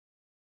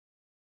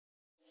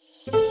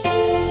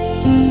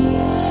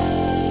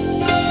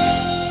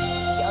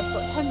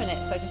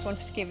just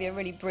wanted to give you a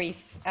really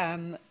brief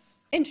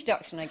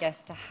introduction, I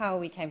guess, to how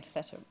we came to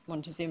set up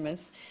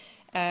Montezuma's,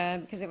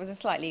 because it was a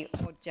slightly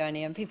odd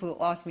journey, and people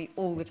ask me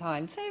all the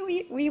time, so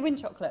will you win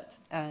chocolate?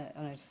 And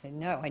I just say,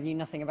 no, I knew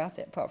nothing about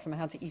it, apart from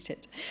how to eat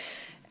it.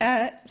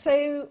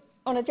 So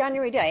on a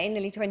January day,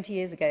 nearly 20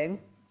 years ago,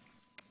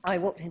 I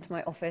walked into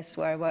my office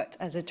where I worked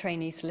as a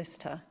trainee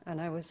solicitor, and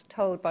I was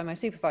told by my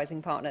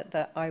supervising partner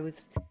that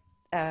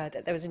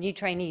that there was a new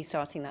trainee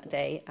starting that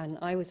day, and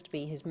I was to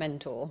be his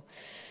mentor.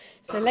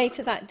 So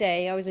later that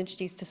day, I was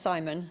introduced to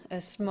Simon, a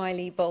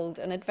smiley, bold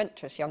and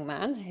adventurous young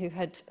man who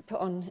had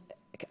put on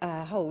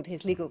hold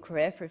his legal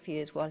career for a few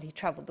years while he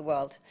travelled the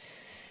world.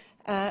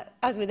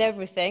 As with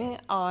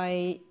everything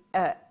I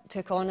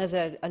took on as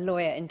a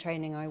lawyer in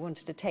training, I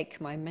wanted to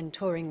take my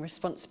mentoring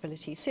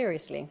responsibility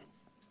seriously.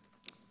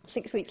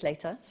 6 weeks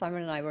later,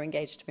 Simon and I were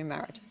engaged to be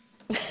married.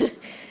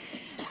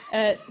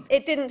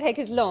 It didn't take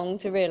us long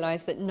to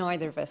realise that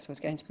neither of us was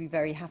going to be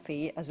very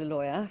happy as a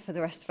lawyer for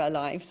the rest of our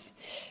lives.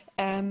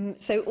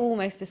 So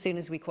almost as soon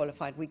as we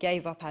qualified, we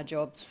gave up our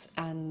jobs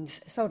and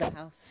sold our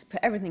house, put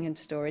everything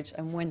into storage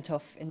and went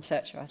off in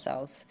search of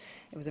ourselves.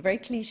 It was a very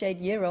cliched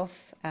year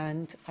off,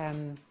 and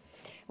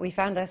we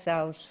found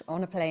ourselves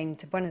on a plane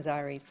to Buenos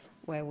Aires,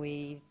 where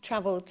we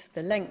travelled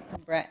the length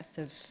and breadth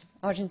of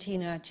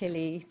Argentina,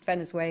 Chile,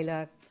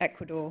 Venezuela,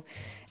 Ecuador,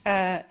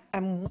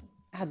 and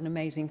had an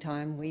amazing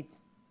time.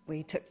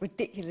 We took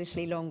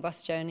ridiculously long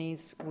bus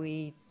journeys.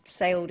 We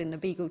sailed in the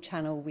Beagle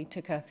Channel. We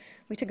took a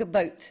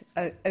boat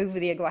over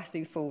the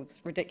Iguazu Falls,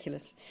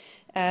 ridiculous.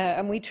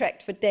 And we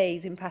trekked for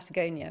days in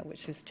Patagonia,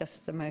 which was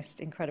just the most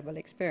incredible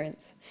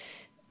experience.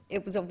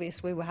 It was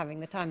obvious we were having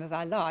the time of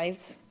our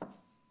lives,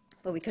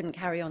 but we couldn't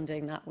carry on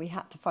doing that. We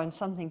had to find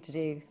something to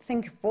do,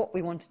 think of what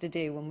we wanted to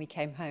do when we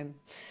came home.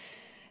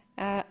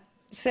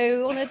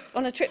 So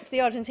on a trip to the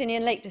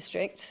Argentinian Lake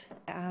District,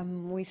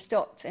 we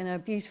stopped in a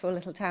beautiful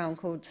little town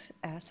called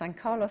San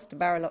Carlos de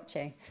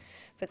Bariloche.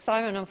 But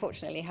Simon,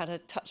 unfortunately, had a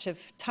touch of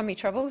tummy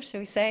trouble, shall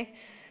we say.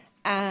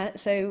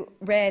 So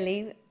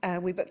rarely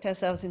we booked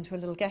ourselves into a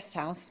little guest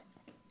house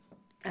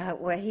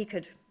where he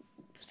could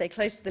stay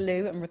close to the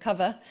loo and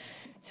recover.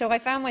 So I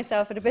found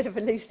myself at a bit of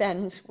a loose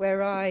end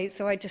where I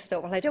just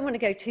thought, well, I don't want to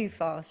go too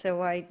far.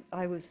 So I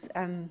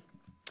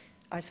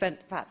spent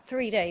about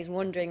 3 days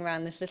wandering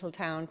around this little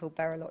town called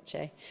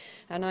Bariloche,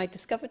 and I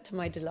discovered to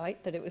my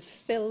delight that it was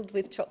filled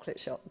with chocolate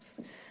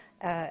shops.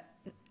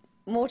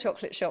 More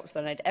chocolate shops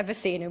than I'd ever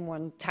seen in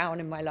one town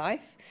in my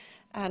life.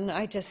 And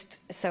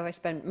so I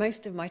spent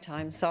most of my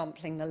time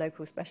sampling the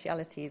local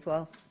specialities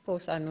while poor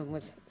Simon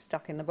was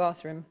stuck in the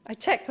bathroom. I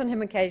checked on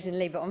him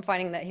occasionally, but on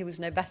finding that he was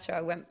no better,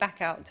 I went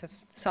back out to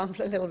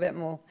sample a little bit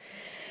more.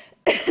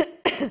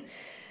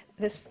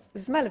 The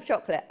smell of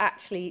chocolate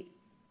actually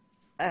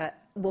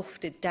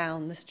wafted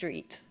down the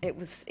street. It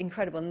was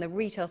incredible, and the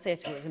retail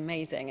theatre was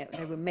amazing.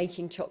 They were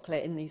making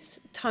chocolate in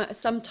these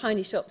some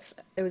tiny shops.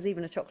 There was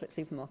even a chocolate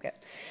supermarket.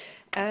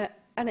 And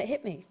it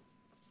hit me.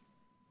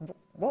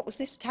 What was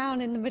this town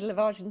in the middle of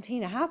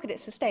Argentina? How could it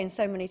sustain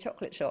so many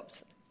chocolate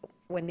shops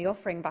when the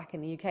offering back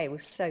in the UK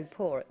was so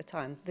poor at the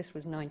time? This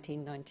was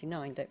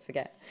 1999, don't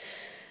forget.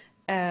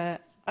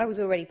 I was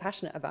already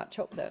passionate about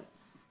chocolate.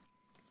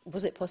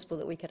 Was it possible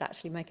that we could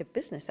actually make a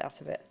business out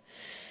of it?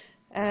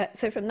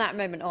 So from that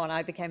moment on,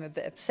 I became a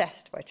bit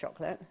obsessed by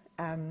chocolate.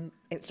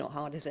 It's not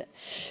hard, is it?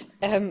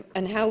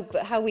 And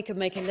how we could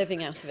make a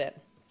living out of it.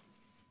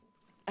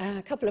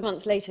 A couple of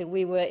months later,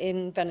 we were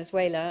in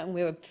Venezuela, and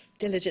we were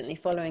diligently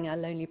following our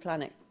Lonely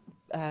Planet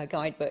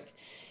guidebook,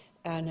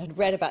 and had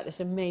read about this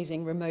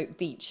amazing remote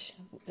beach.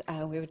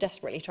 We were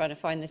desperately trying to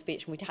find this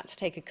beach, and we'd had to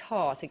take a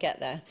car to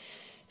get there.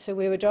 So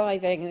we were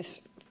driving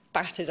this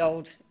battered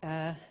old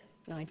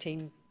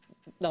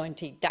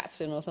 1990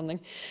 Datsun or something,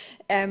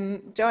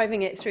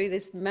 driving it through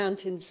this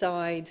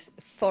mountainside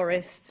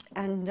forest,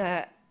 and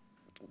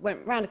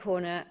went round a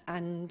corner,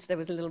 and there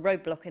was a little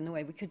roadblock in the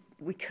way.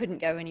 We couldn't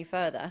go any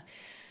further.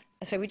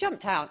 So we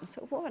jumped out and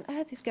thought, what on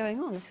earth is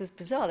going on? This is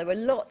bizarre. There were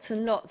lots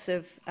and lots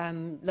of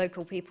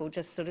local people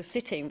just sort of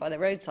sitting by the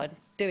roadside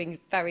doing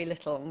very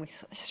little, and we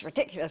thought, this is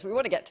ridiculous. We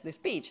want to get to this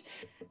beach.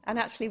 And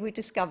actually we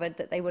discovered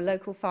that they were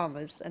local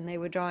farmers, and they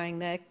were drying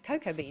their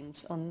cocoa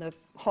beans on the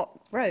hot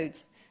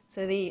roads.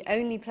 So the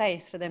only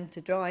place for them to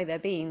dry their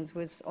beans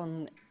was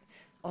on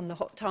the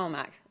hot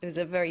tarmac. It was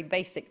a very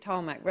basic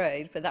tarmac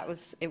road, but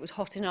it was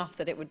hot enough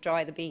that it would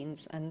dry the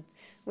beans. And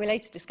we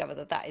later discovered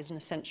that that is an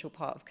essential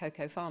part of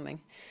cocoa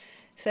farming.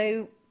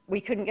 So we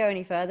couldn't go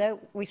any further.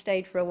 We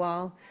stayed for a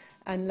while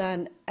and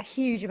learned a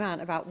huge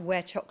amount about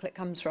where chocolate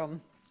comes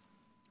from.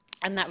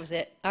 And that was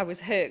it. I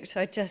was hooked.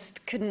 I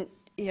just couldn't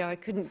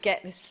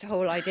get this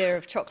whole idea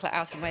of chocolate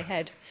out of my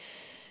head.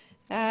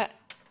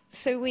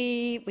 So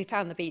we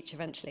found the beach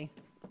eventually,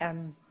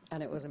 and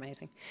it was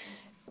amazing.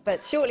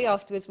 But shortly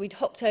afterwards, we'd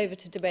hopped over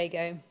to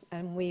Tobago,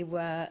 and we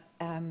were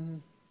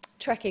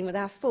trekking with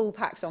our full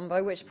packs on,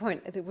 by which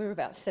point, we were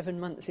about 7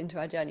 months into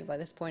our journey by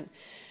this point.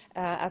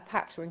 Our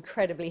packs were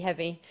incredibly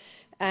heavy,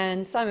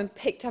 and Simon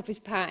picked up his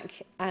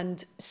pack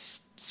and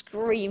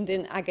screamed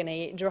in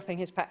agony, dropping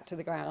his pack to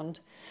the ground.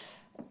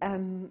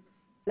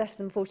 less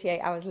than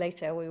 48 hours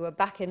later, we were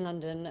back in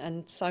London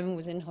and Simon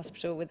was in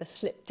hospital with a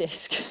slip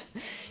disc.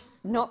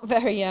 Not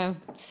very,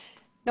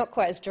 not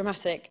quite as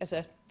dramatic as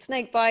a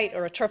snake bite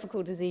or a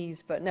tropical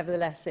disease, but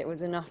nevertheless, it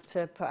was enough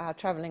to put our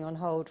travelling on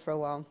hold for a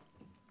while.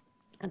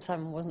 And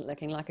Simon wasn't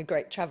looking like a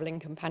great travelling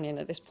companion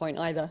at this point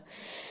either.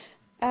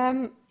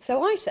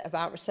 So I set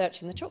about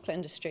researching the chocolate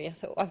industry. I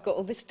thought, I've got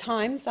all this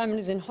time. Simon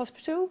is in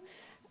hospital.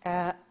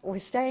 I'm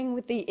staying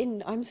with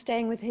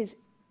his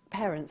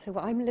parents, so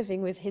I'm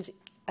living with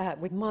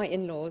with my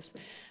in-laws,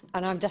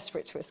 and I'm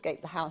desperate to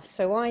escape the house.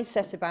 So I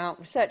set about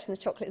researching the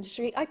chocolate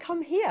industry. I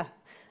come here,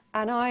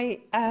 and I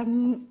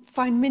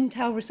find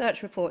Mintel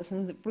research reports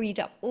and read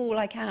up all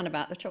I can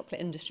about the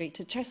chocolate industry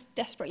to just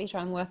desperately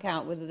try and work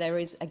out whether there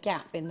is a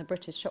gap in the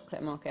British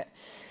chocolate market.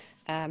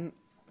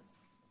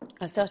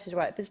 I started to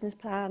write a business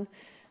plan,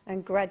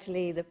 and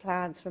gradually the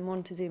plans for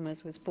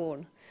Montezuma's was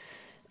born.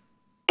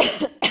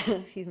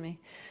 Excuse me.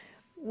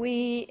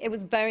 It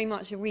was very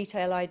much a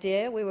retail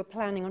idea. We were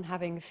planning on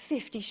having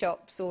 50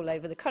 shops all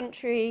over the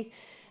country,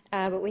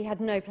 but we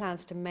had no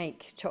plans to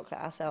make chocolate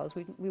ourselves.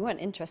 We weren't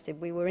interested.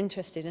 We were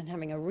interested in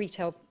having a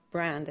retail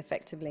brand,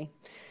 effectively.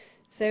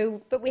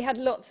 But we had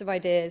lots of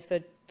ideas for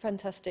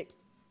fantastic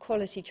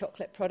quality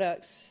chocolate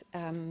products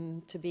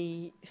to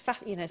be,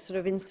 sort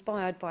of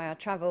inspired by our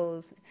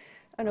travels,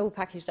 and all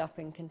packaged up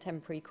in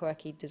contemporary,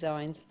 quirky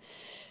designs.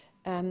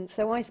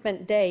 So I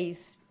spent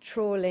days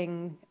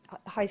trawling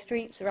high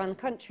streets around the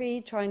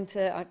country, trying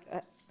to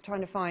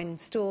find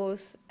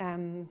stores.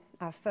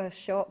 Our first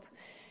shop,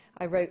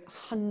 I wrote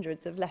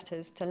hundreds of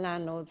letters to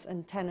landlords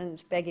and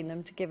tenants begging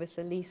them to give us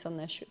a lease on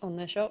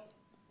their shop.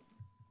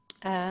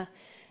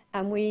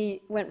 And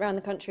we went around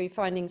the country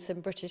finding some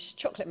British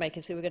chocolate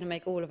makers who were going to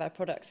make all of our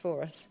products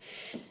for us.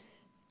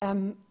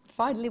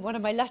 Finally, one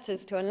of my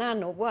letters to a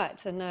landlord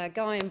worked, and a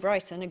guy in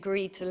Brighton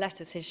agreed to let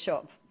us his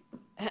shop.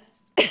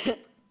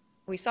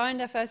 We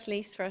signed our first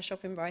lease for our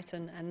shop in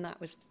Brighton, and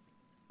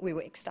we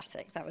were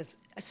ecstatic. That was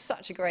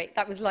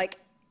that was like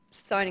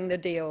signing the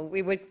deal.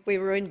 We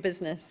were in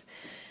business.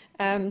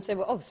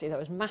 So obviously there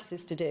was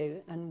masses to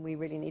do, and we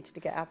really needed to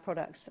get our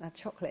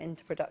chocolate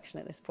into production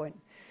at this point.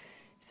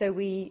 So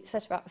we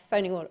set about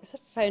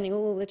phoning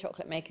all the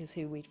chocolate makers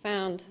who we'd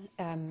found,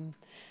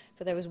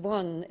 but there was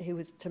one who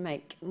was to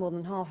make more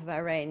than half of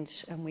our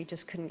range, and we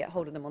just couldn't get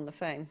hold of them on the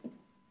phone.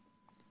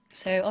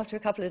 So after a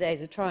couple of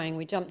days of trying,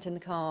 we jumped in the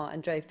car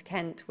and drove to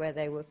Kent, where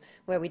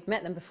we'd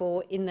met them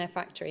before in their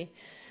factory,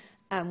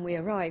 and we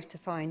arrived to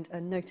find a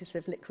notice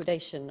of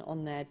liquidation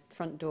on their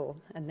front door,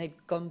 and they'd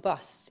gone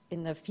bust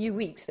in the few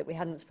weeks that we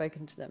hadn't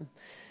spoken to them.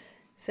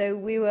 So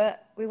we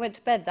went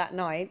to bed that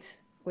night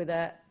with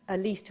a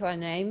lease to our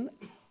name,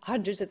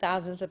 hundreds of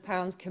thousands of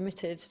pounds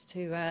committed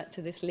to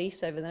this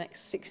lease over the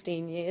next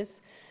 16 years,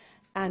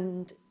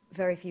 and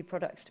very few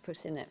products to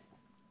put in it.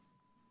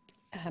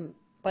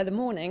 By the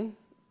morning,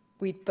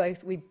 we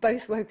both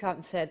woke up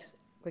and said,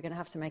 we're going to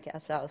have to make it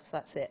ourselves.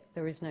 That's it.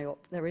 There is no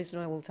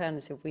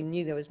alternative. We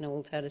knew there was no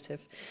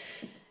alternative.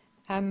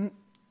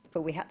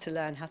 But we had to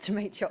learn how to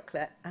make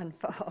chocolate, and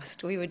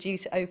fast. We were due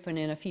to open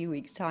in a few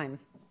weeks' time.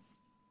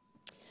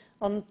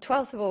 On the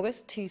 12th of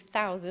August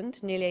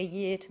 2000, nearly a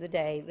year to the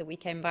day that we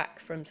came back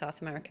from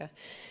South America,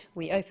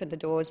 we opened the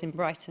doors in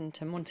Brighton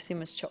to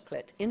Montezuma's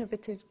chocolate,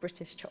 innovative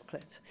British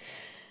chocolate.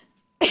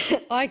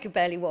 I could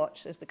barely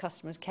watch as the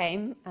customers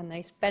came, and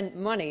they spent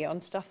money on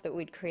stuff that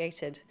we'd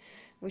created.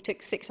 We took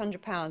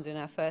 £600 in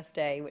our first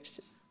day, which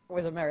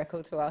was a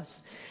miracle to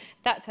us.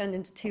 That turned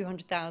into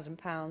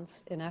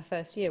 £200,000 in our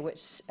first year,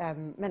 which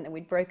meant that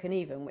we'd broken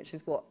even, which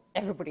is what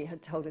everybody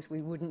had told us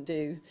we wouldn't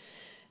do.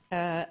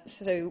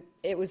 So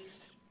it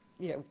was,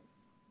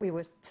 we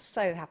were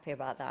so happy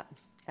about that.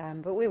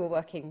 But we were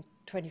working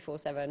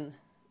 24/7.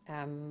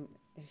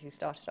 If you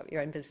started up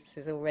your own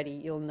businesses already,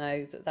 you'll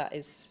know that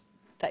is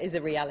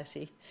a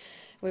reality.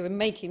 We were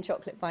making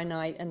chocolate by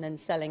night and then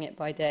selling it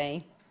by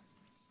day.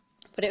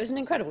 But it was an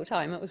incredible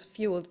time. It was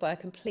fueled by a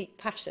complete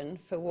passion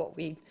for what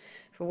we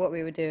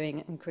were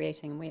doing and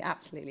creating, and we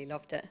absolutely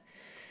loved it.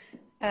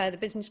 The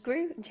business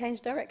grew and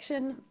changed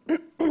direction,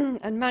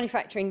 and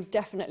manufacturing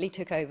definitely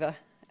took over.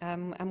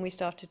 And we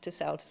started to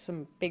sell to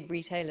some big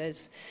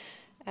retailers,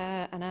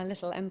 and our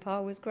little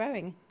empire was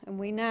growing. And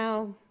we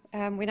now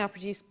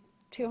produce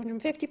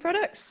 250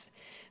 products.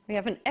 We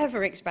have an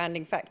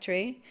ever-expanding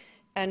factory,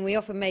 and we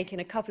often make in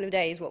a couple of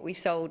days what we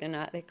sold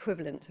the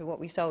equivalent of what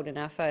we sold in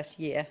our first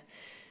year.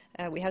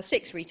 We have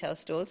 6 retail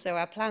stores, so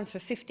our plans for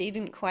 50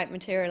 didn't quite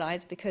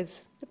materialise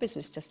because the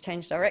business just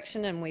changed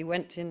direction and we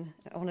went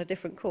on a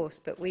different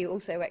course. But we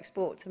also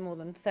export to more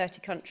than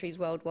 30 countries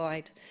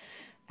worldwide,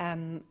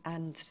 and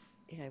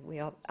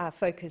our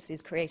focus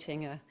is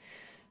creating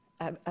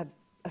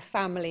a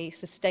family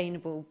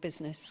sustainable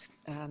business,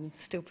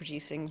 still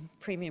producing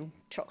premium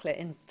chocolate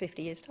in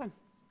 50 years' time.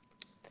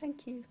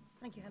 Thank you.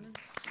 Thank you, Helen.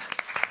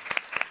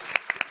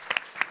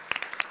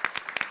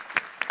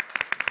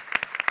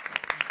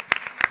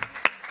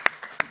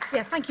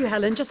 Yeah, thank you,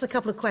 Helen. Just a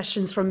couple of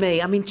questions from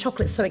me. I mean,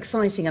 chocolate's so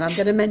exciting, and I'm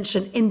going to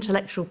mention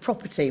intellectual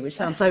property, which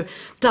sounds so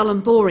dull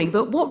and boring,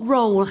 but what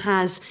role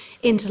has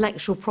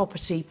intellectual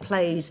property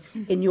played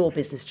in your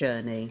business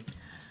journey?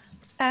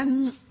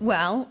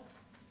 Well,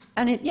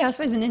 I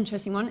suppose an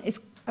interesting one is,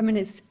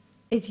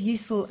 it's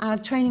useful. Our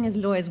training as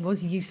lawyers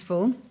was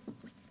useful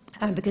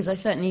because I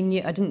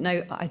certainly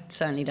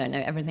certainly don't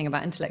know everything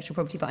about intellectual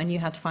property, but I knew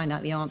how to find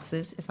out the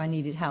answers if I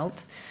needed help.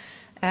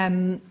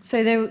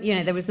 So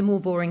there was the more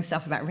boring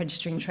stuff about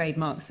registering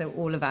trademarks. So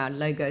all of our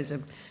logos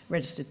are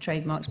registered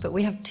trademarks, but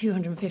we have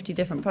 250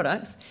 different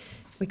products.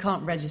 We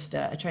can't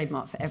register a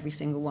trademark for every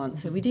single one.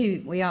 So we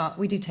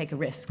do take a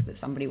risk that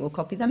somebody will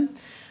copy them,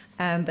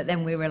 but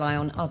then we rely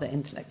on other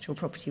intellectual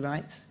property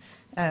rights.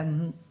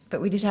 But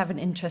we did have an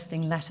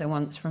interesting letter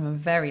once from a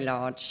very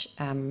large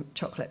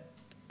chocolate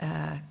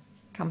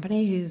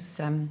company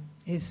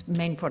whose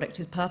main product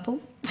is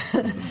purple.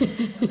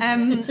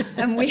 And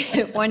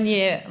one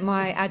year,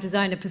 our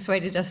designer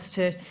persuaded us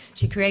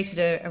she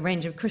created a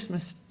range of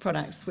Christmas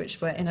products which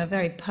were in a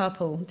very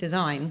purple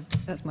design.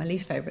 That's my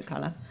least favourite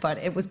colour, but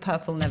it was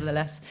purple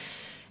nevertheless.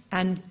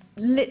 And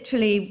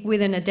literally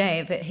within a day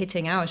of it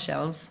hitting our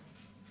shelves,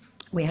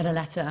 we had a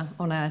letter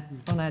on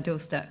our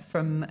doorstep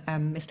from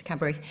Mr.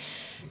 Cadbury.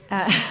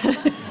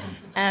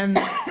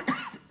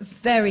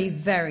 Very,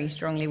 very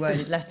strongly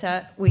worded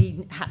letter.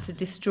 We had to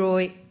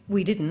destroy.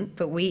 We didn't,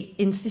 but we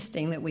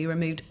insisting that we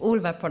removed all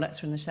of our products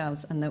from the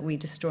shelves and that we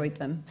destroyed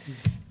them.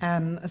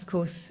 Of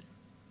course,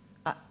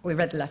 we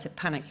read the letter,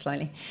 panicked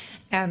slightly,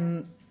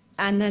 and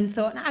then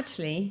thought,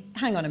 actually,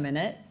 hang on a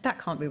minute, that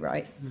can't be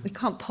right. We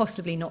can't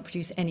possibly not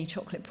produce any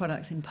chocolate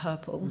products in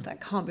purple.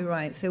 That can't be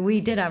right. So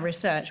we did our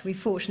research. We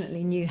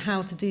fortunately knew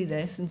how to do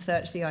this and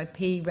searched the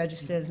IP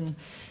registers and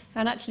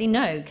actually,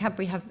 no,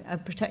 Cadbury have a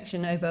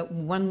protection over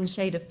one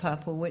shade of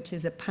purple, which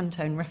is a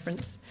Pantone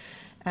reference.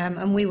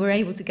 And we were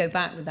able to go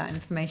back with that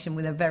information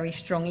with a very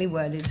strongly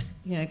worded,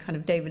 kind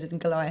of David and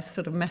Goliath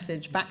sort of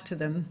message back to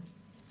them.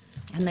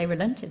 And they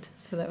relented.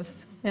 So that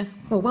was, yeah.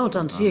 Well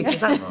done to you, because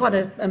that's quite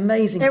an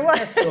amazing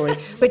success story.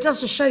 But it does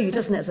just show you,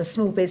 doesn't it, as a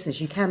small business,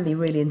 you can be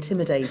really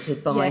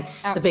intimidated by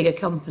the bigger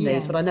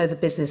companies. Yeah. But I know the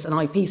Business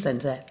and IP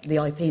Centre,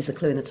 the IP is the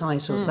clue in the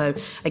title. So,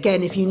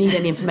 again, if you need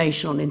any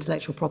information on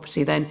intellectual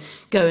property, then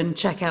go and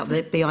check out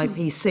the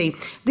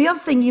BIPC. The other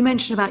thing you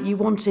mentioned about you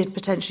wanted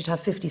potentially to have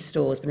 50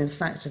 stores, but in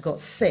fact have got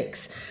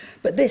 6.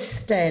 But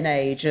this day and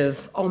age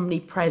of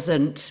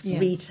omnipresent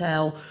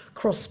retail,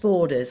 cross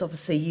borders,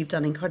 obviously you've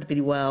done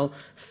incredibly well,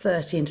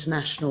 30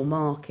 international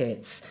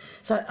markets.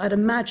 So I'd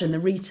imagine the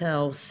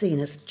retail scene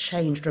has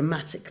changed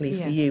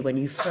dramatically for you when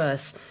you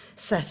first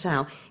set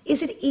out.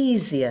 Is it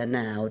easier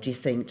now, do you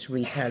think, to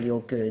retail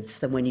your goods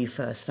than when you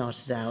first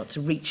started out,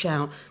 to reach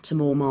out to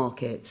more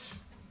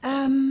markets?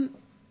 I'm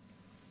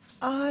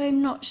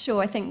not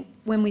sure. I think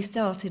when we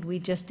started, we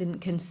just didn't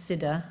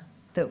consider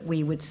that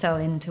we would sell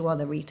into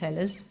other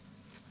retailers.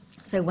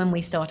 So when we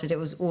started, it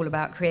was all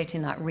about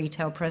creating that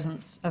retail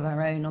presence of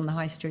our own on the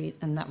high street,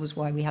 and that was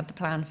why we had the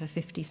plan for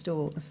 50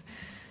 stores.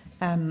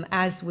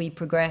 As we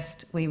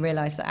progressed, we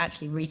realised that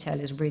actually retail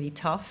is really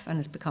tough and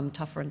has become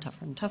tougher and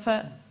tougher and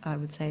tougher, I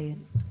would say,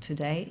 to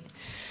date.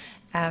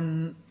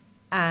 And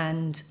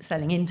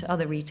selling into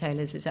other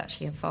retailers is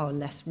actually a far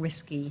less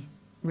risky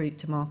route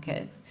to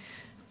market.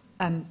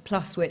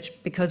 Plus which,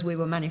 because we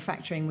were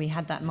manufacturing, we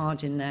had that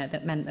margin there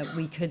that meant that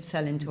we could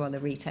sell into other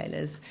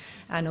retailers,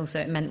 and also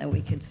it meant that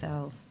we could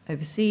sell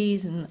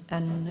overseas,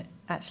 and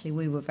actually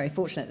we were very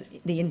fortunate.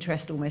 The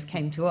interest almost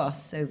came to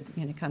us, so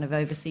kind of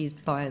overseas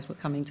buyers were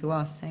coming to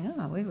us saying,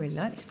 we really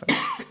like these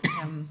products,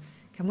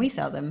 can we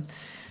sell them?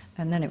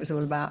 And then it was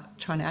all about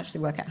trying to actually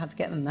work out how to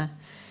get them there.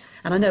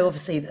 And I know,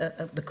 obviously,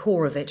 the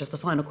core of it, just the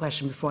final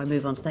question before I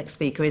move on to the next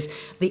speaker, is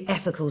the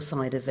ethical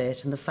side of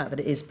it and the fact that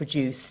it is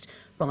produced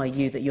by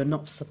you, that you're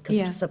not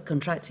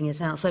subcontracting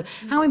it out. So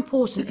how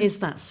important is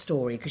that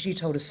story? Because you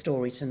told a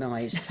story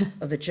tonight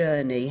of the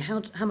journey.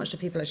 How much do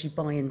people actually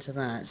buy into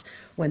that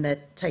when they're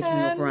taking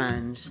your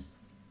brand?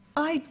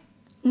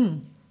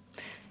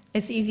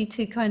 It's easy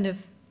to kind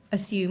of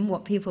assume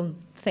what people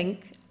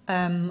think.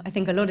 I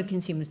think a lot of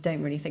consumers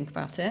don't really think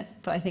about it,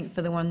 but I think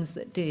for the ones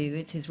that do,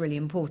 it is really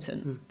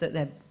important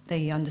that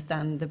they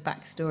understand the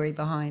backstory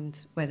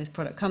behind where this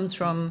product comes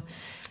from,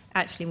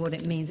 actually what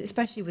it means,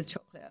 especially with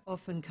chocolate.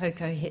 Often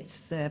cocoa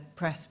hits the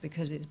press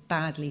because it's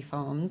badly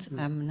farmed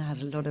and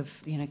has a lot of,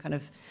 kind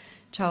of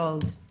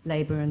child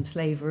labour and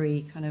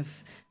slavery kind of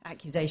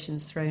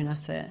accusations thrown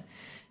at it.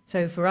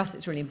 So for us,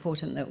 it's really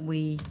important that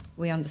we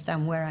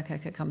understand where our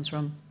cocoa comes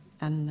from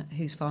and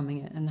who's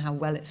farming it and how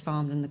well it's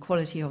farmed and the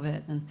quality of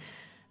it. And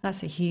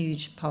that's a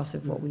huge part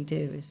of what we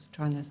do, is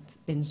trying to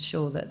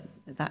ensure that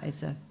that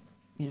is a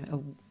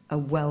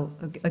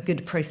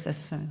good process.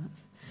 So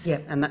that's... Yeah,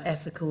 and that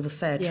ethical, the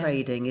fair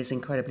trading is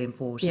incredibly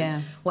important.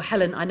 Yeah. Well,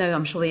 Helen,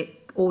 I'm sure the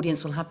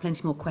audience will have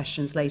plenty more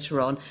questions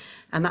later on.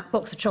 And that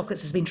box of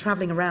chocolates has been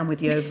travelling around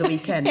with you over the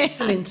weekend. It's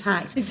still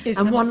intact.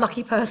 And one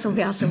lucky person will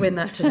be able to win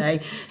that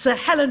today. So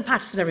Helen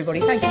Pattinson,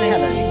 everybody. Thank you,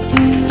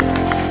 Helen.